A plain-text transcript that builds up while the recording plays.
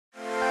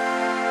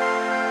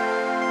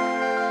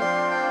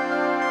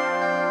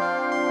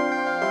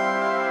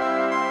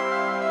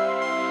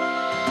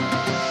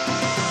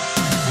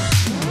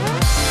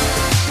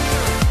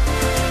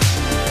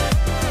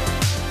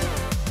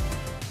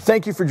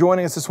Thank you for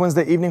joining us this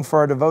Wednesday evening for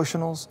our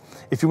devotionals.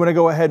 If you want to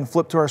go ahead and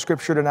flip to our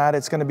scripture tonight,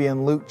 it's going to be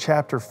in Luke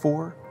chapter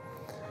 4.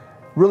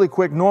 Really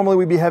quick, normally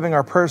we'd be having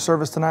our prayer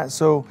service tonight,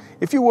 so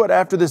if you would,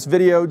 after this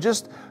video,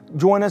 just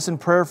join us in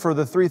prayer for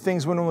the three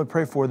things we normally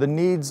pray for: the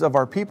needs of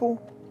our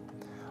people,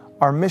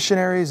 our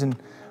missionaries, and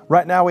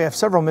right now we have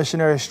several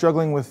missionaries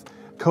struggling with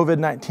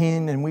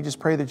COVID-19, and we just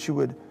pray that you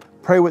would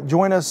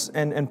join us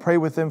and pray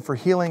with them for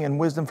healing and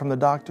wisdom from the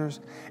doctors,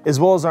 as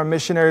well as our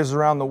missionaries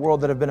around the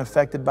world that have been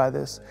affected by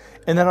this.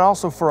 And then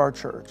also for our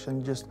church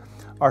and just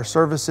our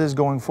services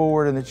going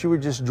forward, and that you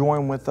would just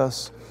join with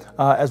us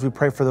as we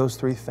pray for those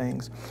three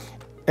things.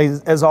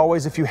 As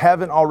always, if you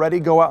haven't already,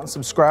 go out and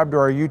subscribe to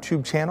our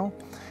YouTube channel.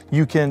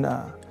 You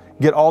can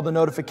get all the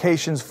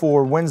notifications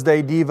for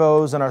Wednesday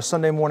Devos and our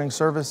Sunday morning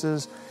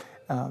services.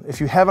 If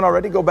you haven't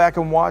already, go back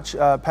and watch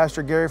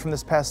Pastor Gary from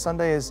this past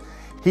Sunday as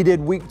he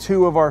did week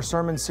 2 of our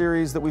sermon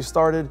series that we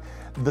started,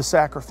 The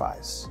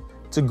Sacrifice.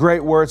 It's a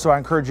great word, so I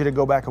encourage you to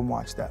go back and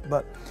watch that.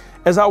 But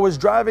as I was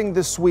driving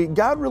this week,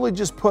 God really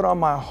just put on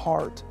my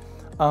heart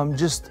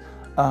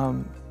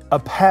a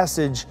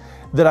passage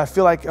that I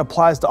feel like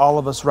applies to all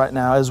of us right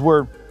now as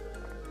we're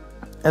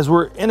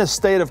in a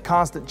state of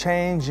constant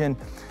change.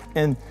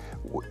 And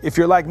if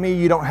you're like me,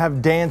 you don't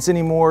have dance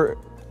anymore.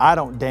 I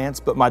don't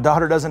dance, but my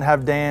daughter doesn't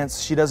have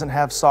dance. She doesn't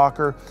have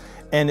soccer.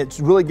 And it's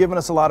really given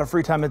us a lot of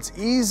free time. It's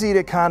easy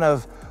to kind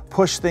of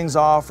push things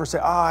off or say,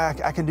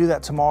 I can do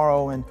that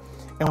tomorrow. And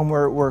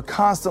we're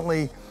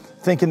constantly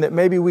thinking that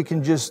maybe we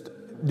can just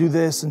do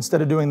this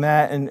instead of doing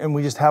that. And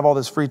we just have all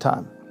this free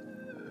time.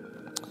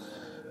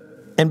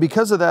 And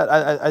because of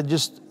that,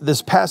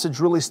 this passage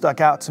really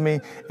stuck out to me,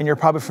 and you're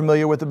probably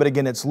familiar with it. But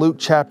again, it's Luke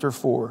chapter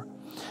 4.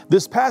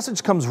 This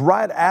passage comes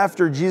right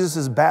after Jesus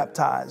is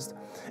baptized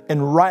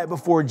and right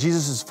before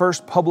Jesus'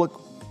 first public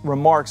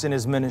remarks in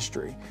his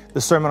ministry, the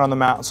Sermon on the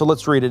Mount. So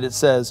let's read it. It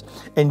says,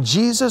 "And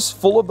Jesus,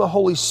 full of the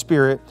Holy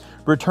Spirit,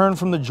 returned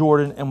from the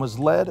Jordan and was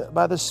led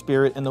by the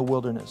Spirit in the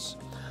wilderness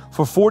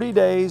for 40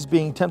 days,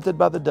 being tempted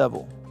by the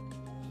devil.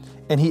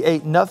 And he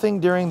ate nothing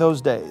during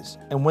those days.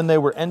 And when they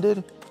were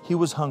ended, he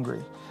was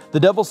hungry. The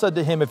devil said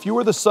to him, 'If you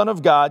are the Son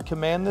of God,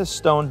 command this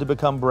stone to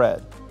become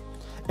bread.'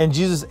 And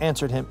Jesus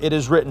answered him, 'It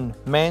is written,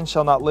 man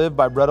shall not live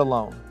by bread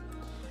alone.'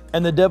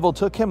 And the devil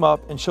took him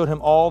up and showed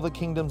him all the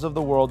kingdoms of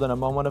the world in a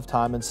moment of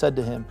time, and said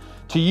to him,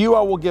 'To you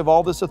I will give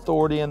all this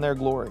authority and their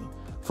glory,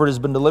 for it has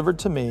been delivered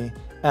to me,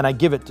 and I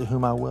give it to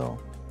whom I will.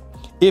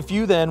 If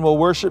you then will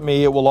worship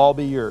me, it will all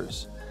be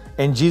yours.'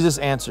 And Jesus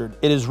answered,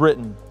 'It is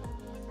written,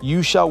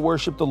 you shall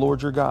worship the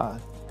Lord your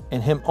God,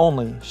 and him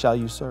only shall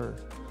you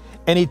serve.'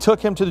 And he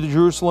took him to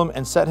Jerusalem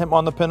and set him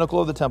on the pinnacle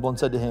of the temple and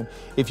said to him,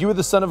 'If you are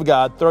the Son of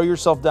God, throw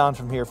yourself down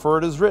from here, for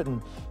it is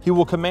written, he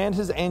will command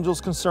his angels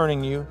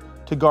concerning you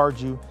to guard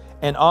you,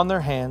 and on their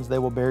hands they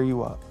will bear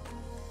you up,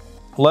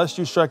 lest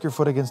you strike your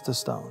foot against a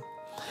stone.'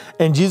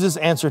 And Jesus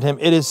answered him,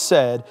 'It is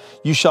said,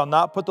 you shall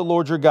not put the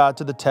Lord your God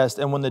to the test.'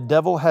 And when the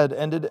devil had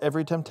ended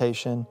every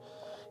temptation,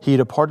 he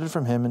departed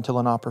from him until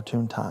an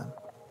opportune time."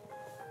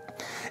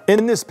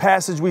 In this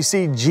passage, we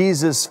see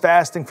Jesus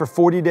fasting for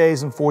 40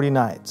 days and 40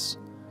 nights.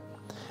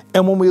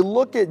 And when we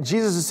look at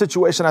Jesus'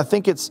 situation, I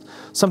think it's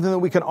something that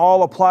we can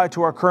all apply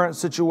to our current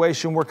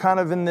situation. We're kind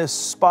of in this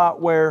spot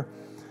where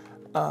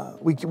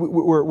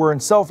we're in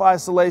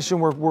self-isolation,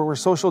 we're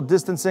social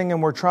distancing,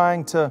 and we're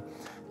trying to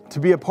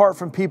be apart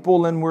from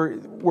people, and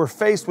we're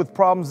faced with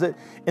problems that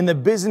in the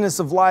busyness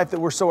of life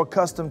that we're so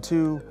accustomed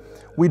to,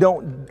 we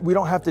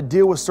don't have to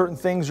deal with certain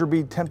things or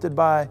be tempted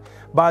by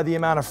the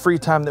amount of free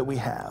time that we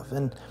have.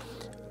 And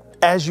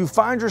as you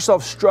find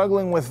yourself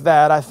struggling with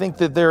that, I think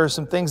that there are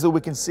some things that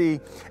we can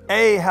see,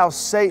 how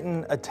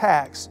Satan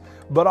attacks,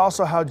 but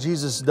also how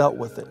Jesus dealt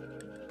with it.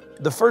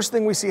 The first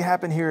thing we see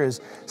happen here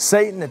is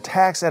Satan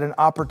attacks at an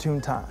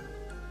opportune time.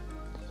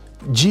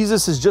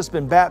 Jesus has just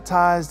been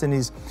baptized, and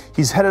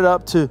he's headed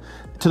up to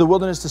the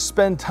wilderness to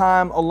spend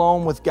time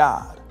alone with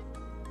God.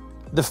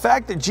 The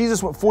fact that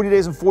Jesus went 40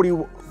 days and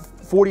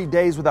 40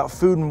 days without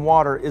food and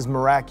water is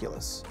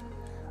miraculous.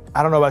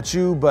 I don't know about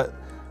you, but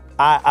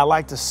I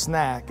like to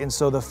snack. And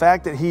so the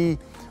fact that he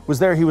was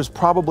there, he was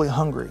probably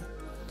hungry.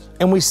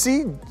 And we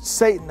see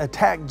Satan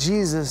attack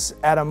Jesus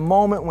at a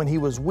moment when he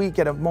was weak,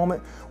 at a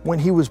moment when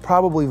he was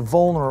probably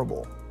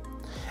vulnerable.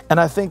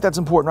 And I think that's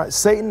important, right?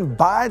 Satan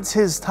bides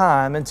his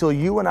time until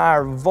you and I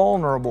are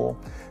vulnerable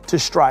to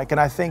strike. And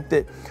I think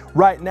that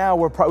right now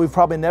we've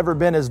probably never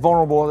been as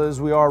vulnerable as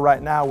we are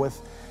right now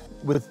with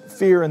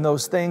fear and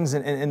those things.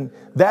 And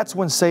that's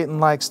when Satan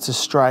likes to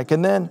strike.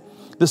 And then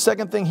the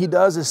second thing he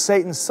does is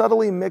Satan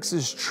subtly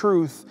mixes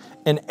truth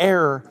and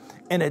error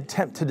in an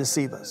attempt to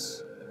deceive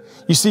us.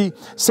 You see,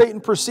 Satan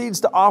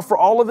proceeds to offer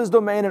all of his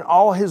domain and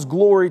all his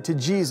glory to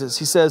Jesus.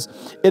 He says,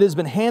 "It has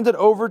been handed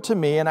over to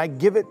me, and I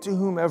give it to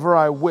whomever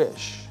I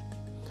wish."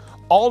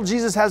 All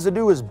Jesus has to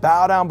do is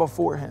bow down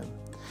before him.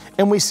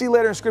 And we see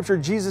later in Scripture,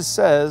 Jesus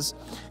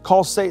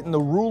calls Satan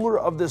the ruler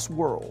of this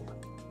world.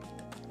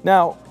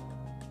 Now,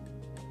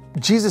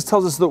 Jesus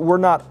tells us that we're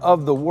not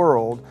of the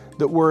world,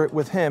 that we're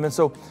with him. And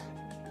so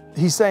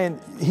he's saying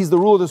he's the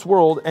ruler of this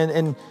world,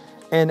 and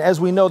And as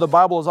we know, the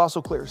Bible is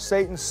also clear.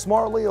 Satan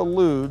smartly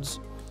alludes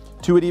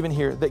to it even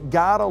here, that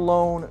God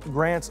alone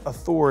grants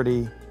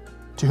authority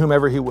to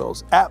whomever he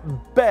wills. At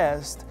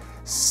best,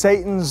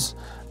 Satan's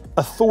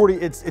authority,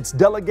 it's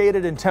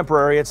delegated and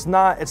temporary. It's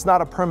not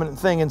a permanent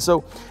thing. And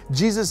so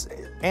Jesus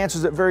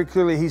answers it very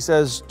clearly. He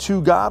says,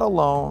 to God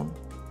alone,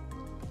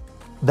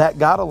 that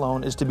God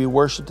alone is to be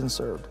worshiped and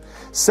served.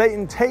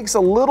 Satan takes a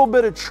little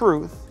bit of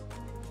truth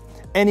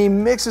and he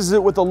mixes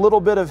it with a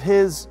little bit of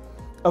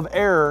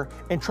error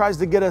and tries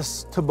to get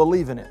us to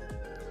believe in it.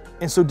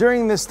 And so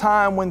during this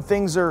time when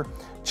things are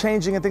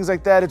changing and things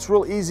like that, it's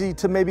real easy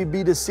to maybe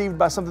be deceived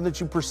by something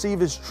that you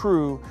perceive as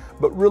true,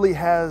 but really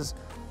has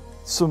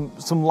some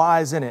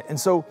lies in it. And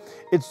so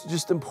it's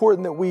just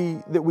important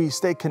that we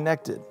stay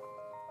connected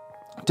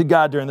to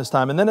God during this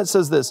time. And then it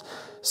says this,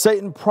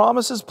 Satan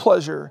promises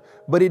pleasure,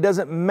 but he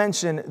doesn't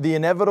mention the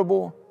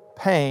inevitable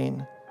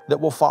pain that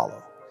will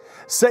follow.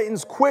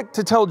 Satan's quick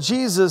to tell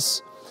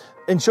Jesus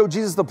and show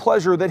Jesus the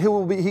pleasure that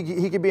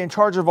he could be in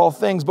charge of all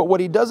things, but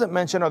what he doesn't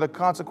mention are the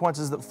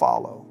consequences that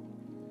follow.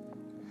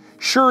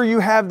 Sure, you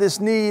have this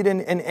need,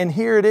 and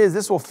here it is.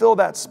 This will fill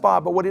that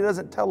spot, but what he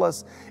doesn't tell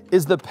us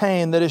is the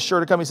pain that is sure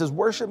to come. He says,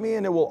 worship me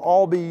and it will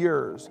all be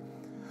yours.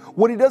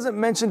 What he doesn't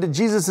mention to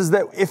Jesus is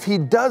that if he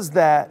does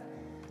that,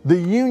 the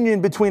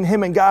union between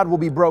him and God will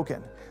be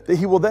broken, that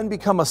he will then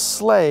become a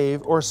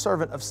slave or a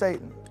servant of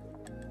Satan.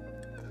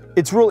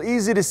 It's real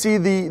easy to see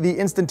the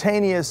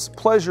instantaneous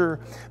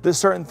pleasure that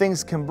certain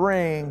things can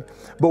bring,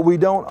 but we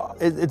don't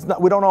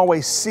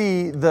always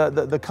see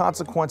the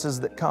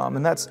consequences that come.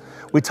 And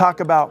we talk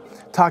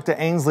to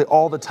Ainsley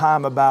all the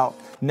time about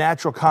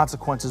natural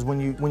consequences.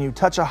 When you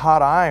touch a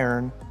hot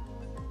iron,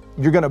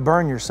 you're going to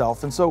burn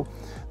yourself. And so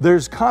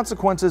there's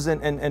consequences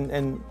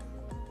and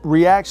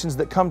reactions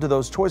that come to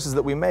those choices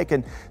that we make.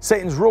 And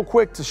Satan's real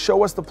quick to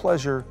show us the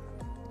pleasure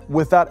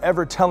without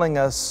ever telling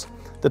us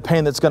the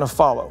pain that's going to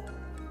follow.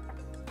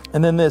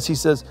 And then he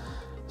says,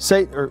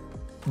 the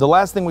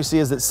last thing we see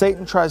is that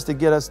Satan tries to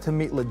get us to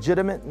meet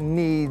legitimate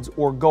needs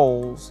or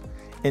goals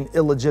in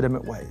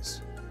illegitimate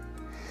ways.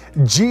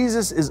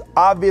 Jesus is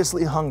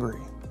obviously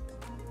hungry.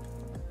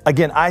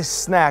 Again, I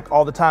snack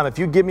all the time. If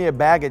you give me a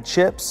bag of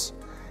chips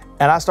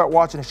and I start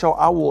watching a show,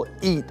 I will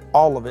eat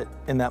all of it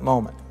in that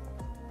moment.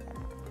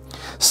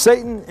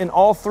 Satan, in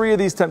all three of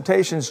these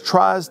temptations,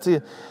 tries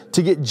to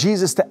get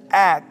Jesus to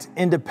act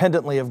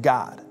independently of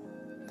God.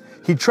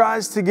 He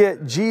tries to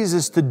get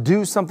Jesus to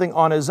do something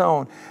on his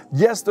own.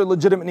 Yes, they're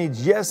legitimate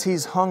needs. Yes,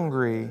 he's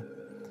hungry,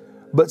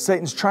 but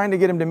Satan's trying to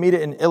get him to meet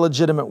it in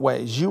illegitimate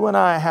ways. You and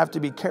I have to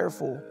be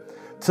careful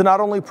to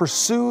not only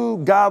pursue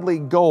godly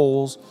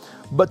goals,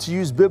 but to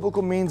use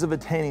biblical means of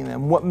attaining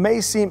them. What may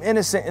seem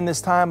innocent in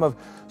this time of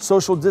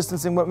social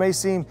distancing, what may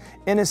seem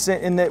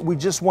innocent in that we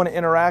just want to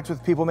interact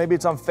with people, maybe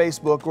it's on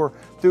Facebook or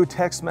through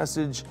text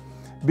message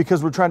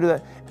because we're trying to do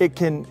that,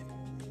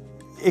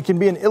 it can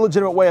be an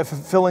illegitimate way of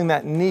fulfilling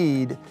that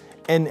need,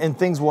 and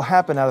things will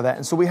happen out of that.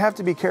 And so we have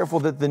to be careful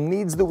that the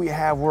needs that we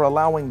have, we're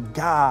allowing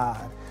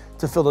God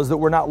to fill those, that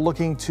we're not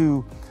looking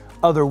to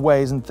other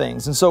ways and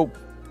things. And so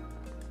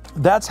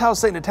that's how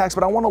Satan attacks.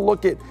 But I want to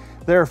look at,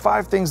 there are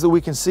 5 things that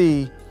we can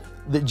see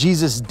that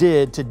Jesus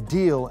did to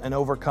deal and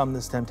overcome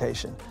this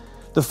temptation.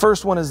 The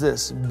first one is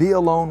this: be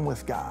alone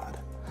with God.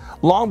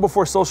 Long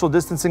before social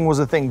distancing was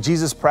a thing,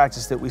 Jesus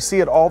practiced it. We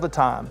see it all the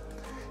time.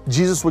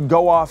 Jesus would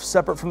go off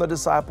separate from the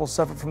disciples,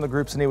 separate from the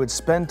groups, and he would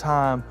spend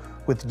time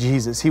with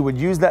Jesus. He would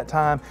use that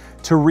time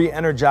to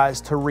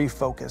re-energize, to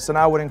refocus. And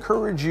I would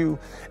encourage you,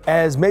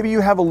 as maybe you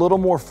have a little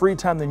more free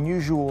time than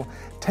usual,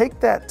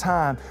 take that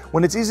time.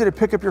 When it's easy to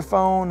pick up your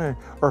phone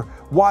or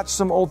watch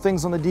some old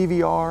things on the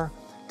DVR,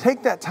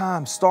 take that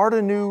time, start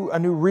a new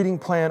reading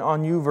plan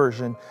on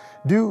YouVersion.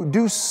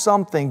 Do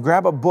something,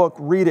 grab a book,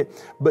 read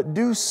it, but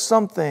do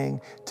something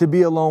to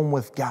be alone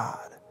with God.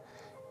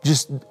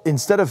 Just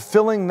instead of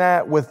filling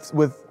that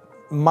with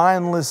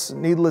mindless,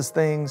 needless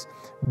things,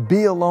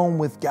 be alone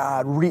with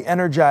God,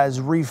 re-energize,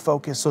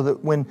 refocus, so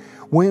that when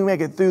we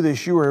make it through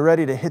this, you are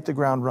ready to hit the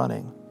ground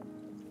running.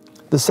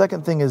 The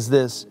second thing is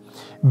this: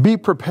 be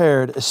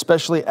prepared,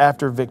 especially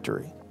after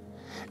victory.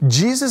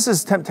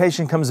 Jesus'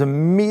 temptation comes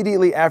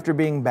immediately after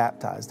being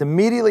baptized,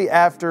 immediately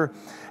after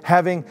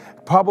having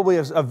probably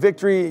a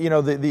victory,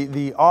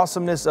 the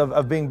awesomeness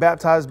of being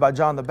baptized by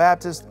John the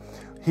Baptist.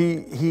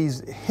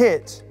 He's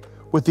hit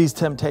with these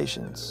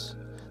temptations.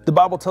 The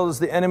Bible tells us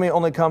the enemy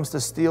only comes to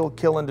steal,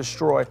 kill, and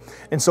destroy.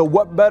 And so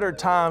what better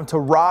time to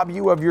rob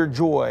you of your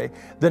joy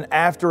than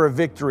after a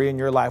victory in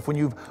your life, when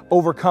you've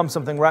overcome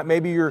something, right?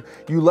 Maybe you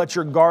let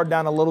your guard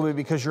down a little bit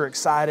because you're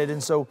excited.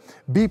 And so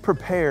be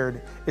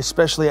prepared,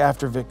 especially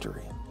after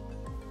victory.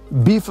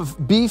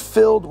 Be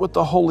filled with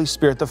the Holy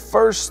Spirit. The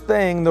first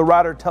thing the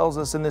writer tells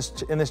us in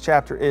this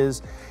chapter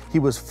is he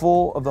was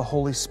full of the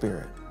Holy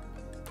Spirit.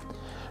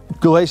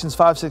 Galatians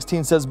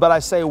 5:16 says, "But I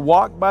say,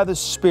 walk by the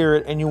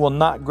Spirit, and you will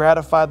not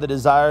gratify the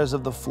desires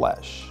of the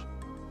flesh."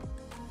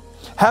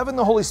 Having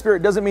the Holy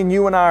Spirit doesn't mean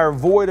you and I are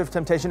void of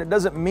temptation. It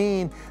doesn't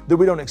mean that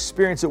we don't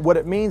experience it. What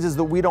it means is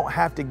that we don't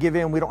have to give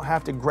in. We don't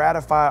have to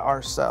gratify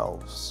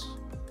ourselves.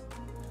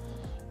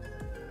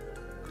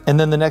 And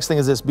then the next thing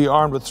is this: be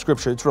armed with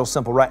Scripture. It's real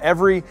simple, right?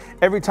 Every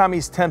time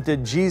he's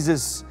tempted,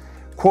 Jesus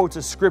quotes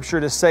a scripture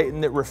to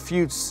Satan that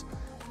refutes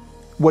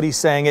what he's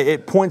saying.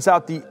 It points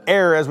out the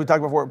error, as we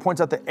talked before. It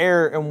points out the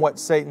error in what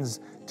Satan's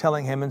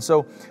telling him. And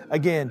so,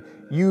 again,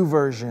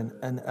 YouVersion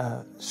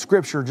and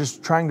Scripture,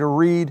 just trying to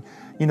read,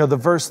 the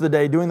verse of the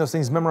day, doing those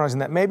things, memorizing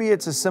that. Maybe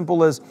it's as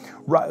simple as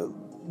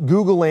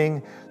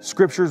Googling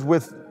scriptures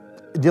with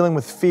dealing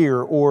with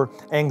fear or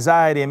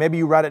anxiety, and maybe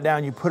you write it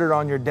down, you put it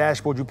on your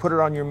dashboard, you put it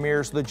on your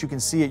mirror so that you can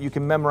see it, you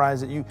can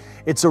memorize it.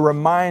 It's a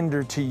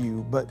reminder to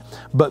you,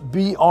 but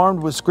be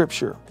armed with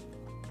Scripture.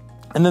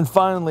 And then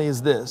finally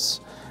is this: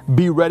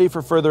 be ready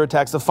for further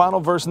attacks. The final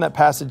verse in that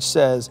passage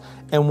says,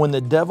 "And when the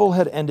devil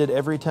had ended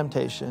every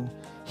temptation,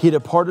 he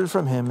departed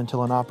from him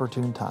until an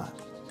opportune time."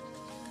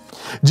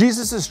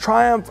 Jesus'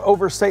 triumph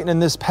over Satan in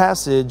this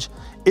passage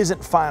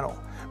isn't final.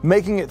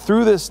 Making it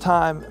through this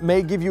time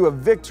may give you a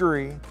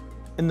victory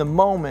in the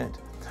moment,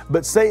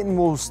 but Satan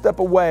will step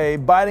away,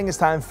 biding his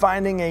time,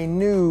 finding a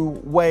new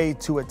way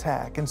to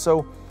attack. And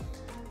so,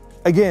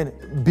 again,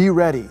 be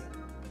ready,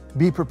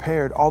 be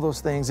prepared, all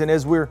those things. And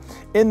as we're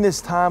in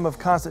this time of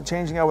constant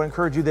changing, I would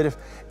encourage you that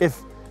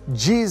if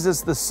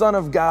Jesus, the Son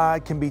of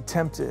God, can be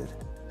tempted,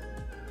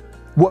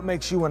 what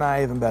makes you and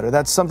I even better?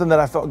 That's something that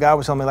I felt God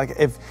was telling me. Like,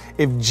 if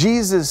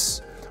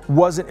Jesus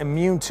wasn't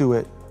immune to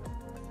it,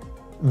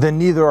 then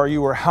neither are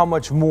you, or how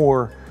much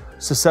more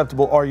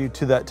susceptible are you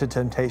to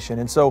temptation?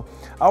 And so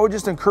I would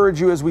just encourage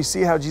you, as we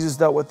see how Jesus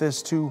dealt with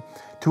this, to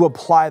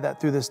apply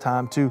that through this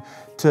time,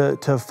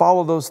 to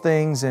follow those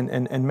things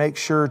and make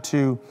sure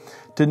to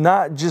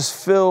not just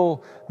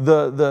fill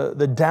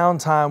the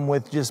downtime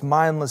with just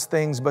mindless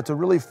things, but to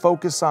really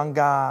focus on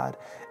God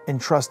and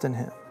trust in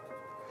Him.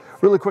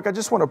 Really quick, I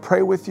just want to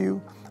pray with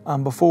you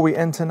before we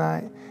end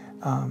tonight.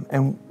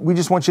 And we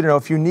just want you to know,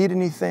 if you need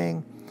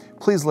anything,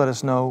 please let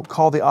us know.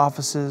 Call the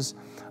offices,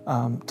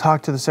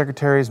 talk to the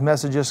secretaries,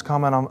 message us,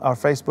 comment on our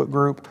Facebook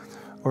group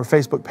or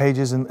Facebook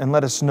pages, and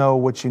let us know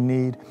what you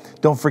need.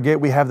 Don't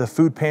forget, we have the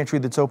food pantry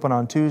that's open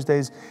on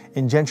Tuesdays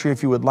in Gentry.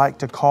 If you would like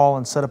to call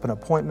and set up an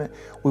appointment,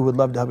 we would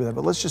love to help you there.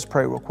 But let's just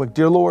pray real quick.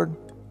 Dear Lord,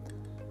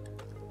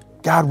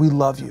 God, we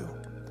love you.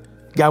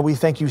 God, we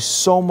thank you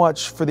so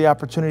much for the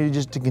opportunity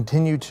just to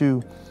continue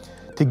to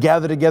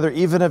gather together,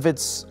 even if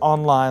it's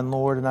online,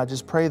 Lord. And I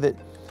just pray that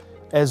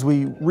as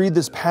we read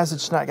this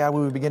passage tonight, God,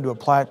 we would begin to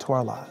apply it to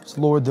our lives.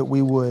 Lord, that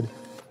we would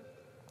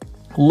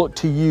look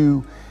to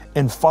you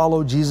and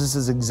follow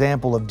Jesus'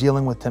 example of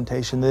dealing with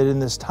temptation, that in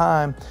this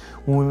time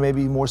when we may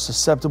be more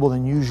susceptible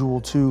than usual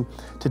to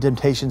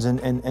temptations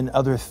and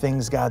other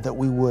things, God, that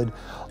we would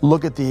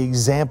look at the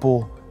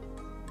example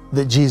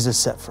that Jesus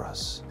set for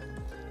us.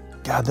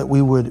 God, that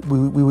we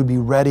would be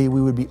ready,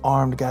 we would be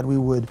armed, God, we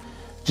would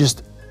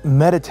just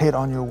meditate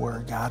on your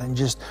word, God, and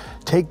just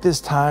take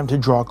this time to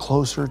draw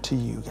closer to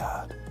you,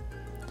 God.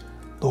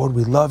 Lord,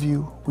 we love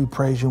you, we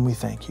praise you, and we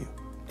thank you.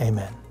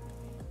 Amen.